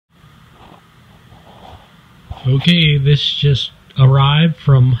Okay, this just arrived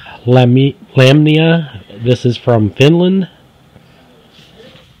from Lamnia. This is from Finland.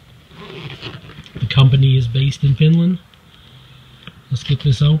 The company is based in Finland. Let's get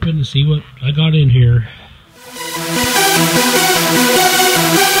this open and see what I got in here.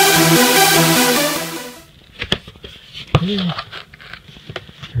 Okay.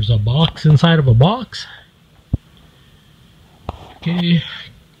 There's a box inside of a box. Okay,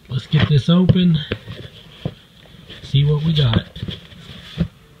 let's get this open. See what we got.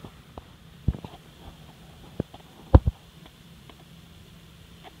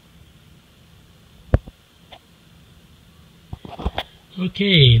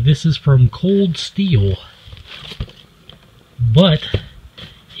 Okay, this is from Cold Steel, but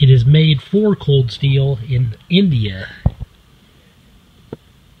it is made for Cold Steel in India.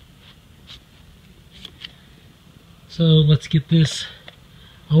 So let's get this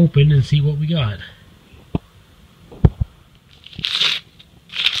open and see what we got.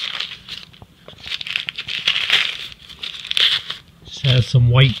 Just has some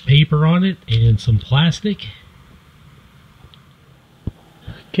white paper on it and some plastic.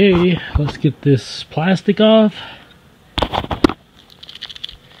 Okay, let's get this plastic off.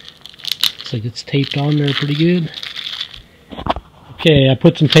 Looks like it's taped on there pretty good. Okay, I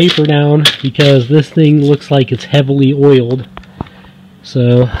put some paper down because this thing looks like it's heavily oiled.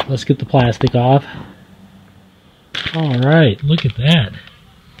 So let's get the plastic off. Alright, look at that.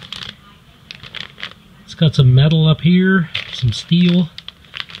 It's got some metal up here, some steel,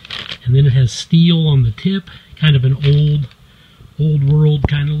 and then it has steel on the tip, kind of an old world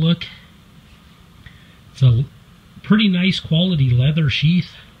kind of look. It's a pretty nice quality leather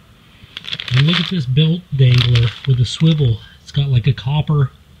sheath. And look at this belt dangler with a swivel. It's got like a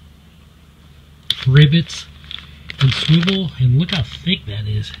copper rivets and swivel, and look how thick that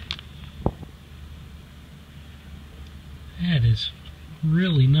is. That is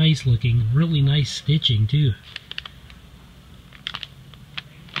really nice looking, really nice stitching too.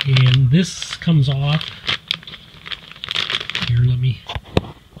 And this comes off. Here, let me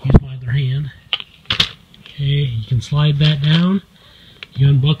use my other hand. Okay, you can slide that down. You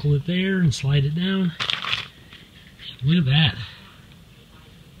unbuckle it there and slide it down. Look at that.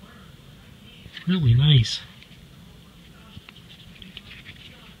 Really nice.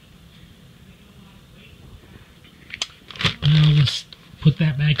 Now let's put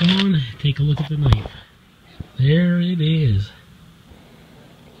that back on. Take a look at the knife. There it is.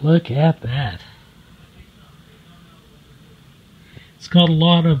 Look at that. It's got a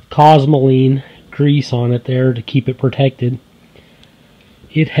lot of Cosmoline grease on it there to keep it protected.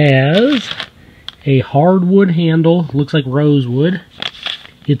 It has a hardwood handle, looks like rosewood.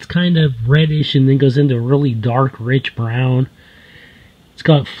 It's kind of reddish and then goes into a really dark, rich brown. It's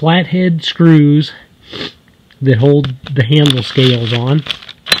got flathead screws that hold the handle scales on.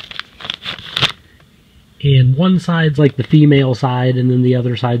 And one side's like the female side, and then the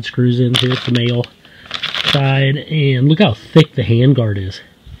other side screws into it, the male side. And look how thick the handguard is.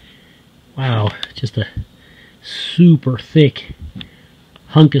 Wow, just a super thick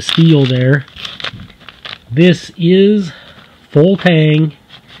hunk of steel there. This is Full-Tang.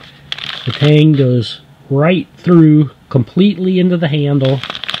 The tang goes right through completely into the handle.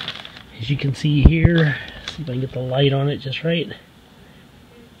 As you can see here, see if I can get the light on it just right.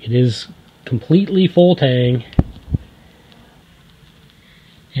 It is completely Full-Tang.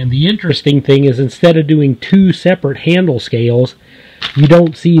 And the interesting thing is, instead of doing two separate handle scales, you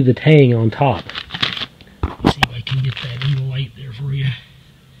don't see the tang on top. Let's see if I can get that in the light there for you.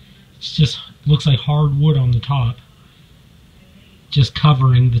 It just looks like hardwood on the top, just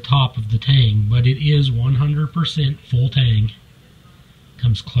covering the top of the tang, but it is 100% Full-Tang.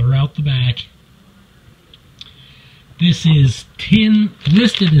 Comes clear out the back. This is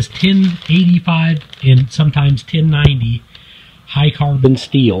listed as 1085 and sometimes 1090 high carbon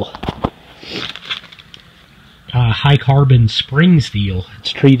steel. High carbon spring steel.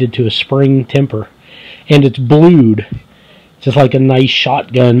 It's treated to a spring temper, and it's blued, just like a nice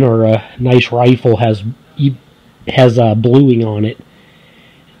shotgun or a nice rifle has bluing on it.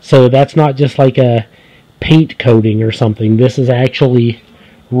 So that's not just like a paint coating or something. This is actually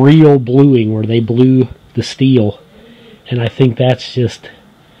real bluing, where they blue the steel, and I think that's just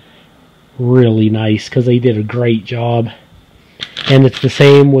really nice because they did a great job. And it's the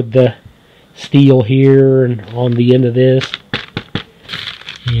same with the steel here and on the end of this,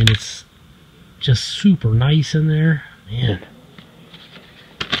 and it's just super nice in there, man.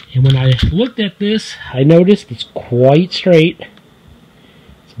 And when I looked at this, I noticed it's quite straight.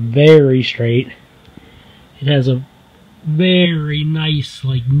 It's very straight. It has a very nice,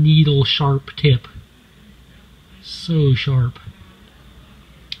 like, needle sharp tip. So sharp.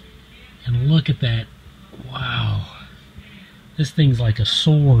 And look at that. Wow. This thing's like a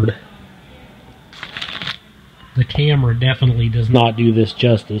sword. The camera definitely does not do this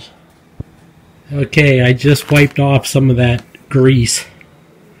justice. Okay, I just wiped off some of that grease,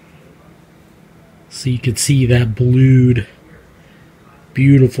 so you could see that blued,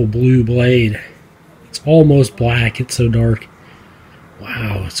 beautiful blue blade. It's almost black, it's so dark.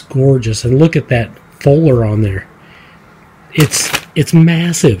 Wow, it's gorgeous. And look at that fuller on there. It's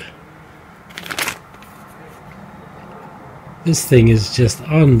massive. This thing is just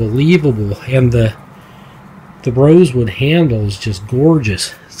unbelievable. And the rosewood handle is just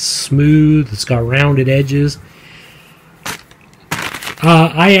gorgeous. It's smooth, it's got rounded edges.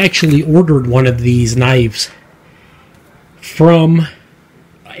 I actually ordered one of these knives from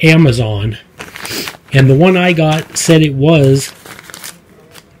Amazon, and the one I got said it was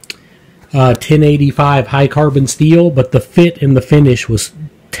 1085 high carbon steel, but the fit and the finish was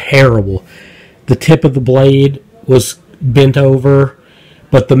terrible. The tip of the blade was bent over,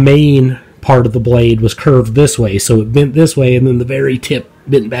 but the main part of the blade was curved this way, so it bent this way, and then the very tip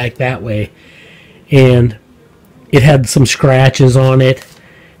bent back that way, and it had some scratches on it.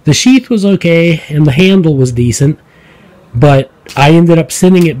 The sheath was okay, and the handle was decent, but I ended up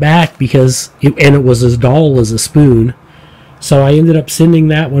sending it back because it was as dull as a spoon, so I ended up sending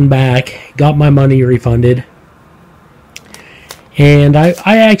that one back, got my money refunded, and I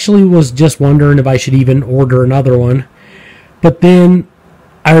actually was just wondering if I should even order another one, but then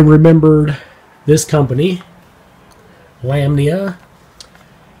I remembered this company, Lamnia,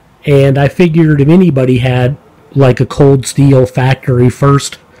 and I figured if anybody had like a cold steel factory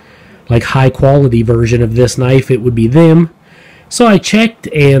first, like high quality version of this knife, it would be them. So I checked,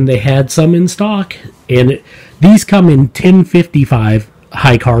 and they had some in stock, and these come in 1055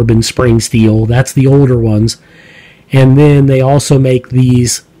 high carbon spring steel. That's the older ones, and then they also make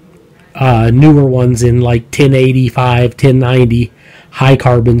these newer ones in like 1085, 1090 high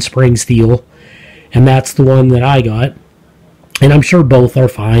carbon spring steel, and that's the one that I got. And I'm sure both are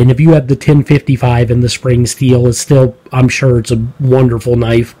fine. If you have the 1055 and the spring steel, it's still, I'm sure it's a wonderful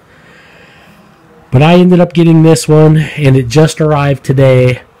knife. But I ended up getting this one, and it just arrived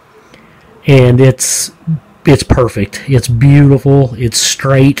today, and it's perfect. It's beautiful. It's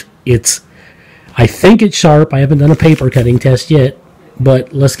straight. I think it's sharp. I haven't done a paper cutting test yet,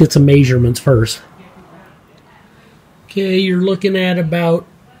 but let's get some measurements first. Okay, you're looking at about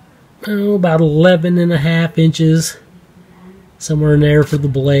 11.5 inches, somewhere in there for the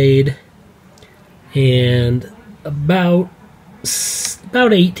blade, and about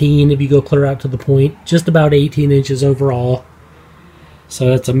 18 if you go clear out to the point, just about 18 inches overall. So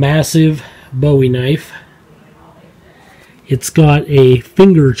that's a massive Bowie knife. It's got a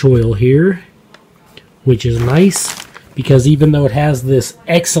finger choil here, which is nice, because even though it has this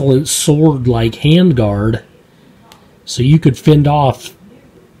excellent sword-like handguard, so you could fend off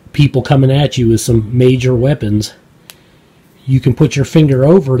people coming at you with some major weapons, you can put your finger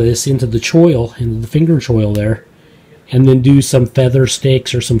over this into the choil, into the finger choil there, and then do some feather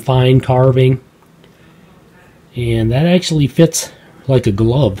sticks or some fine carving, and that actually fits like a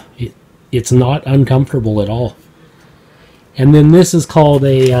glove. It's not uncomfortable at all. And then this is called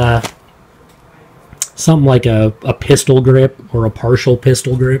a something like a pistol grip, or a partial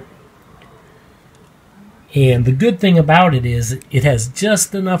pistol grip. And the good thing about it is it has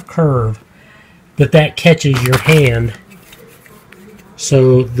just enough curve that catches your hand.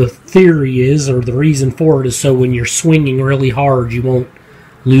 So the theory is, or the reason for it is, so when you're swinging really hard, you won't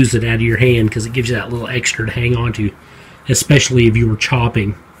lose it out of your hand, because it gives you that little extra to hang on to, especially if you were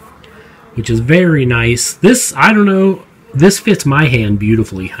chopping, which is very nice. This, I don't know, this fits my hand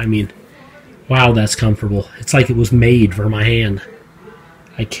beautifully. I mean, wow, that's comfortable. It's like it was made for my hand.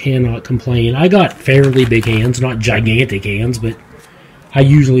 I cannot complain. I got fairly big hands, not gigantic hands, but I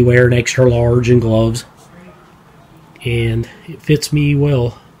usually wear an extra large and gloves, and it fits me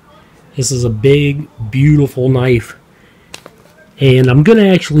well. This is a big, beautiful knife, and I'm going to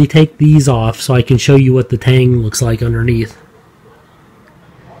actually take these off so I can show you what the tang looks like underneath.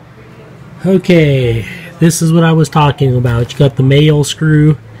 Okay, this is what I was talking about. You got the male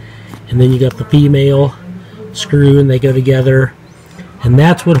screw, and then you got the female screw, and they go together. And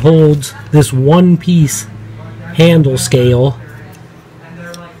that's what holds this one-piece handle scale,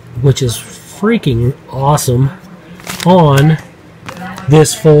 which is freaking awesome, on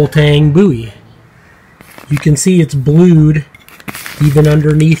this Full-Tang Bowie. You can see it's blued even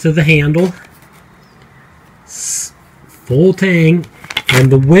underneath of the handle. Full-Tang,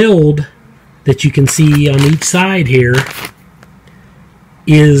 and the weld that you can see on each side here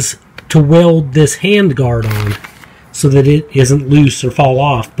is to weld this hand guard on. so that it isn't loose or fall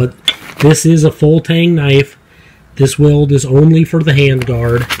off. But this is a Full-Tang knife. This weld is only for the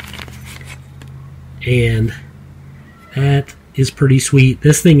handguard, and that is pretty sweet.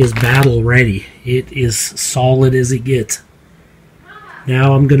 This thing is battle ready. It is solid as it gets.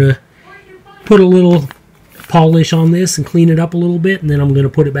 Now I'm going to put a little polish on this and clean it up a little bit, and then I'm going to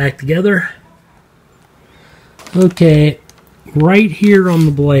put it back together. Okay, right here on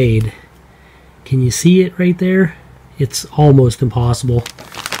the blade. Can you see it right there? It's almost impossible.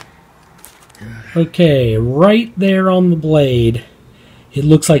 Okay, right there on the blade, it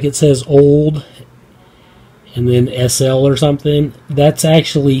looks like it says old and then SL or something. That's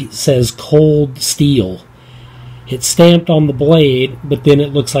actually says cold steel. It's stamped on the blade, but then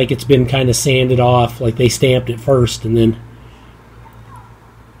it looks like it's been kind of sanded off, like they stamped it first and then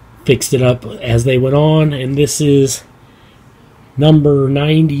fixed it up as they went on. And this is number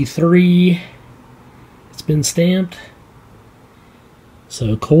 93. It's been stamped.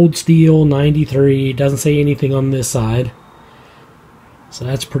 So cold steel 93. Doesn't say anything on this side. So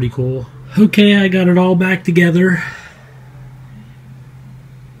that's pretty cool. Okay, I got it all back together.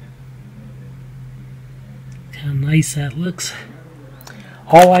 How nice that looks.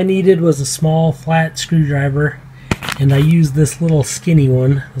 All I needed was a small flat screwdriver, and I used this little skinny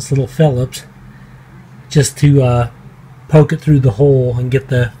one, this little Phillips, just to poke it through the hole and get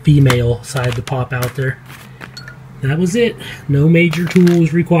the female side to pop out there. That was it. No major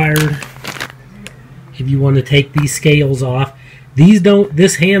tools required. If you want to take these scales off,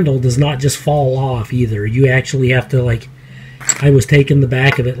 this handle does not just fall off either. You actually have to, like, I was taking the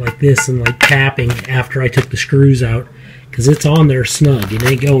back of it like this and like tapping after I took the screws out, because it's on there snug. It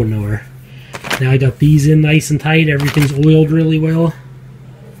ain't going nowhere. Now I got these in nice and tight. Everything's oiled really well.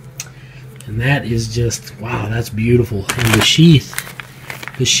 And that is just, wow, that's beautiful. And the sheath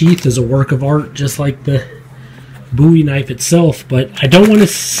is a work of art, just like the Bowie knife itself. But I don't want to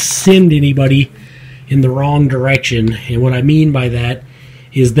send anybody in the wrong direction, and what I mean by that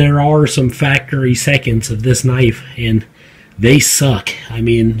is there are some factory seconds of this knife, and they suck. I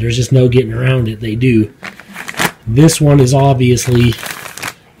mean, there's just no getting around it. They do. This one is obviously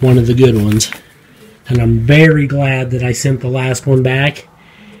one of the good ones, and I'm very glad that I sent the last one back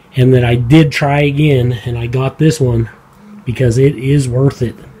and that I did try again and I got this one, because it is worth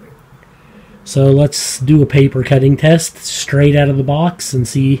it. So let's do a paper cutting test straight out of the box and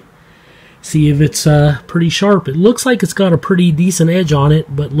see if it's pretty sharp. It looks like it's got a pretty decent edge on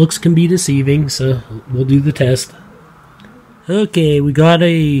it, but looks can be deceiving, so we'll do the test. Okay, we got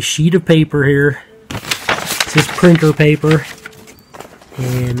a sheet of paper here. This is printer paper,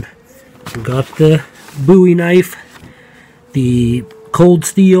 and we got the Bowie knife, the Cold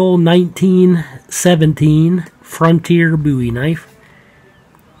Steel 1917 Frontier Bowie knife.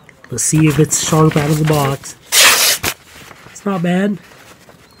 Let's see if it's sharp out of the box. It's not bad.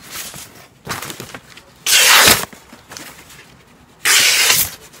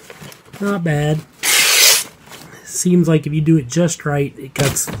 Not bad. Seems like if you do it just right, it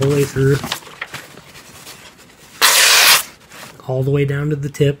cuts the whole way through. All the way down to the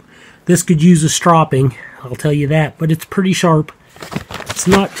tip. This could use a stropping, I'll tell you that, but it's pretty sharp. It's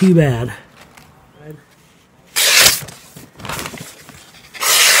not too bad.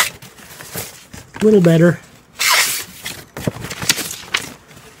 A little better.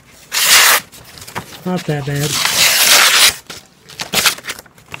 Not that bad.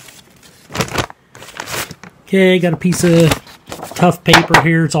 Okay, got a piece of tough paper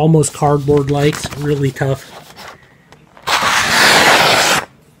here. It's almost cardboard-like. It's really tough.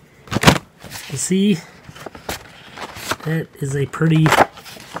 You see? That is a pretty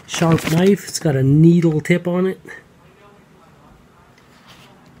sharp knife. It's got a needle tip on it.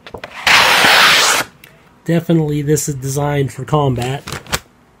 Definitely this is designed for combat.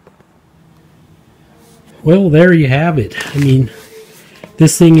 Well, there you have it. I mean,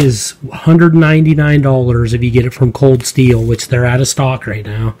 this thing is $199 if you get it from Cold Steel, which they're out of stock right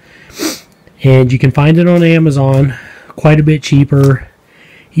now. And you can find it on Amazon quite a bit cheaper.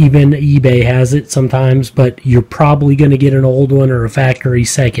 Even eBay has it sometimes, but you're probably going to get an old one or a factory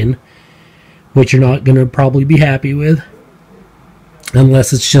second, which you're not going to probably be happy with,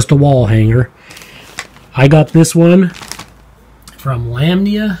 unless it's just a wall hanger. I got this one from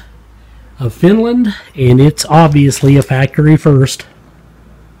Lamnia of Finland, and it's obviously a factory first.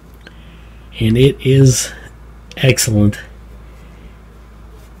 And it is excellent.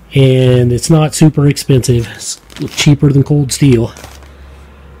 And it's not super expensive. It's cheaper than Cold Steel.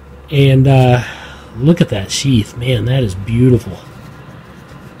 And look at that sheath. Man, that is beautiful.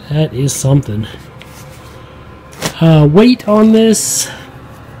 That is something. Weight on this,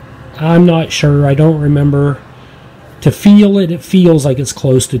 I'm not sure. I don't remember. To feel it, it feels like it's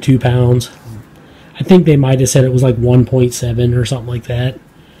close to 2 pounds. I think they might have said it was like 1.7 or something like that.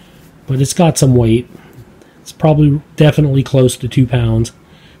 But it's got some weight. It's probably definitely close to 2 pounds.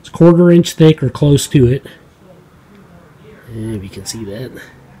 It's 1/4 inch thick or close to it. If you can see that.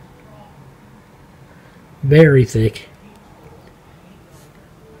 Very thick.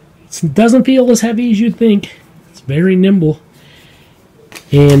 It doesn't feel as heavy as you'd think. It's very nimble.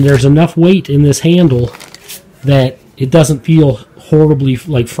 And there's enough weight in this handle that it doesn't feel horribly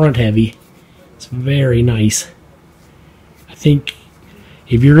like front heavy. It's very nice. I think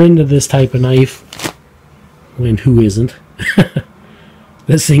if you're into this type of knife, and who isn't,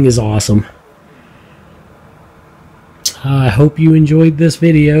 this thing is awesome. I hope you enjoyed this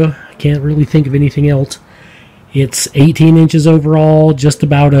video. I can't really think of anything else. It's 18 inches overall, just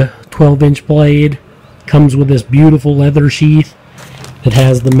about a 12-inch blade. Comes with this beautiful leather sheath that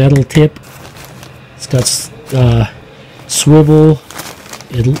has the metal tip. It's got swivel,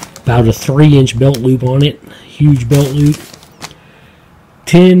 about a 3-inch belt loop on it. Huge belt loop.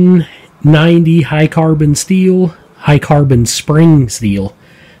 1090 high carbon steel, high carbon spring steel.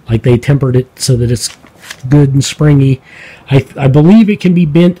 Like they tempered it so that it's good and springy. I believe it can be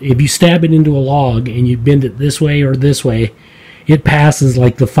bent if you stab it into a log and you bend it this way or this way. It passes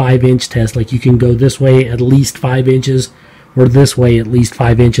like the 5-inch test. Like you can go this way at least 5 inches or this way at least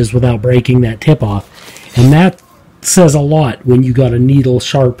 5 inches without breaking that tip off. And that says a lot when you got a needle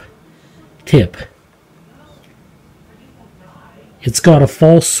sharp tip. It's got a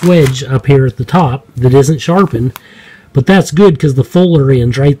false swedge up here at the top that isn't sharpened, but that's good because the fuller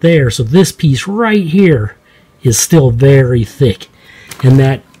end's right there. So this piece right here is still very thick, and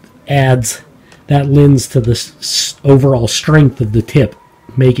that lends to the overall strength of the tip,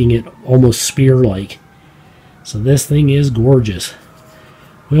 making it almost spear-like. So this thing is gorgeous.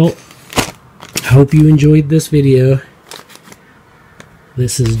 Well, I hope you enjoyed this video.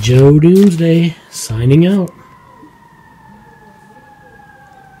 This is Joe Doomsday signing out.